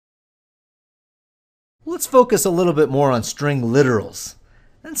Let's focus a little bit more on string literals.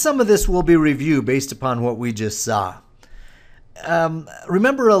 And some of this will be reviewed based upon what we just saw.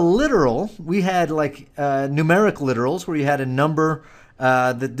 Remember a literal, we had like numeric literals where you had a number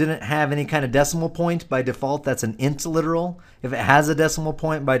that didn't have any kind of decimal point. By default, that's an int literal. If it has a decimal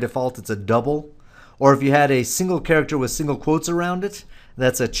point, by default, it's a double. Or if you had a single character with single quotes around it,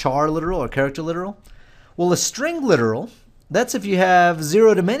 that's a char literal or character literal. Well, a string literal, that's if you have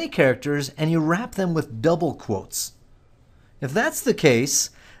 0 to many characters and you wrap them with double quotes. If that's the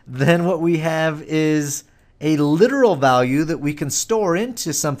case, then what we have is a literal value that we can store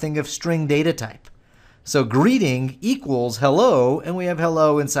into something of string data type. So greeting equals hello, and we have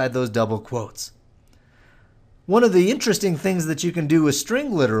hello inside those double quotes. One of the interesting things that you can do with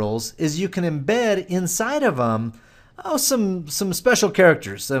string literals is you can embed inside of them some special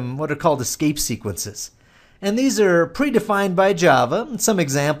characters, some what are called escape sequences. And these are predefined by Java. Some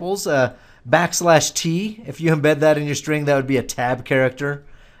examples, \t, if you embed that in your string, that would be a tab character.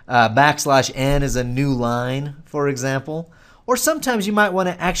 \n is a new line, for example. Or sometimes you might want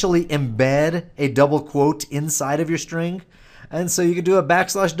to actually embed a double quote inside of your string. And so you could do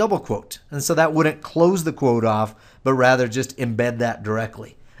a \double quote. And so that wouldn't close the quote off, but rather just embed that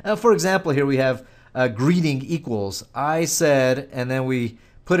directly. For example, here we have greeting equals I said, and then we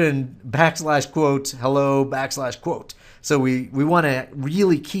put in \quote, hello, \quote. So we want to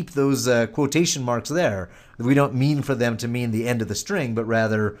really keep those quotation marks there. We don't mean for them to mean the end of the string, but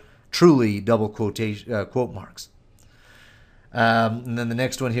rather truly double quote marks. And then the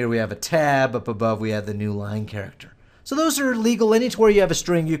next one here, we have a tab. Up above, we have the new line character. So those are legal. Anywhere you have a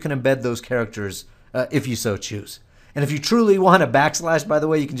string, you can embed those characters if you so choose. And if you truly want a \, by the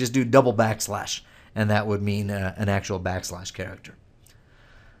way, you can just do double \, and that would mean an actual \/ character.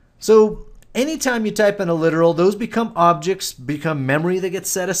 So anytime you type in a literal, those become objects, become memory that gets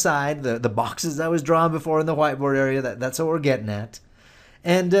set aside. The boxes I was drawing before in the whiteboard area, that's what we're getting at.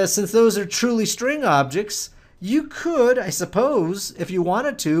 And since those are truly string objects, you could, I suppose, if you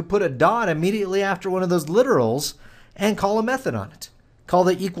wanted to, put a dot immediately after one of those literals and call a method on it. Call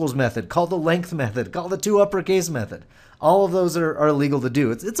the equals method, call the length method, call the toUpperCase method. All of those are legal to do.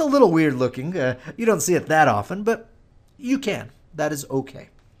 It's a little weird looking. You don't see it that often, but you can. That is okay.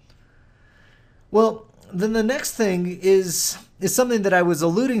 Well, then the next thing is something that I was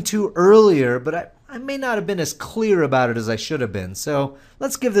alluding to earlier, but I may not have been as clear about it as I should have been. So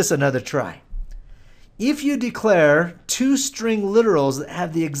let's give this another try. If you declare two string literals that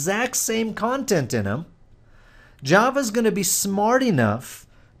have the exact same content in them, Java's going to be smart enough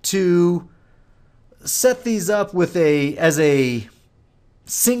to set these up with as a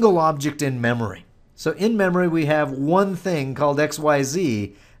single object in memory. So in memory, we have one thing called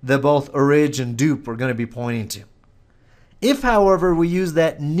XYZ that both orig and dupe are going to be pointing to. If, however, we use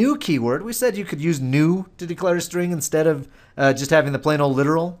that new keyword, we said you could use new to declare a string instead of just having the plain old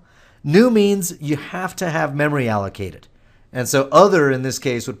literal. New means you have to have memory allocated. And so other, in this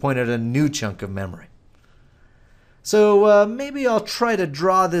case, would point at a new chunk of memory. So maybe I'll try to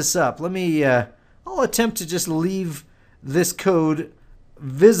draw this up. I'll attempt to just leave this code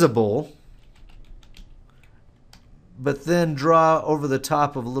visible, but then draw over the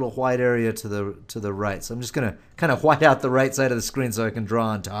top of a little white area to the right. So I'm just going to kind of white out the right side of the screen so I can draw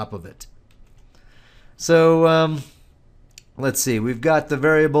on top of it. So let's see. We've got the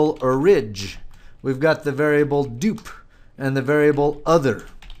variable orig. We've got the variable dupe and the variable other.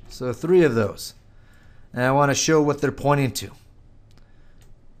 So three of those. And I want to show what they're pointing to.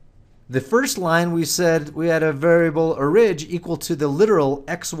 The first line we said we had a variable orig equal to the literal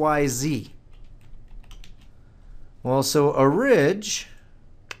XYZ. Well, so orig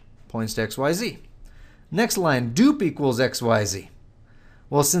points to XYZ. Next line, dupe equals XYZ.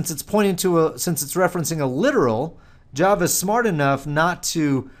 Well, since it's referencing a literal, Java is smart enough not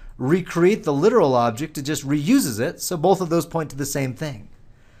to recreate the literal object, it just reuses it, so both of those point to the same thing.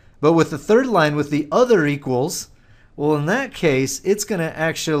 But with the third line, with the other equals, well, in that case, it's going to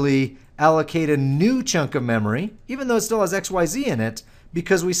actually allocate a new chunk of memory, even though it still has XYZ in it,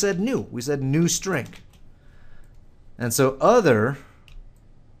 because we said new. We said new string. And so other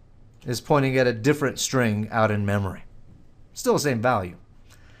is pointing at a different string out in memory. Still the same value.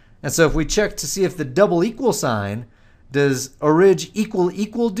 And so if we check to see if the double equal sign, does orig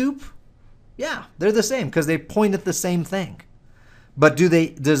equal dupe? Yeah, they're the same because they point at the same thing. But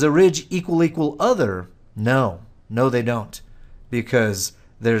does orig equal other? No, they don't, because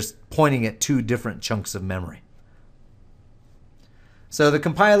they're pointing at two different chunks of memory. So the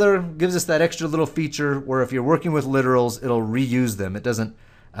compiler gives us that extra little feature where if you're working with literals, it'll reuse them. It doesn't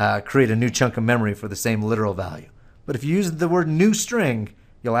create a new chunk of memory for the same literal value. But if you use the word new string,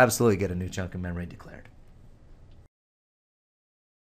 you'll absolutely get a new chunk of memory declared.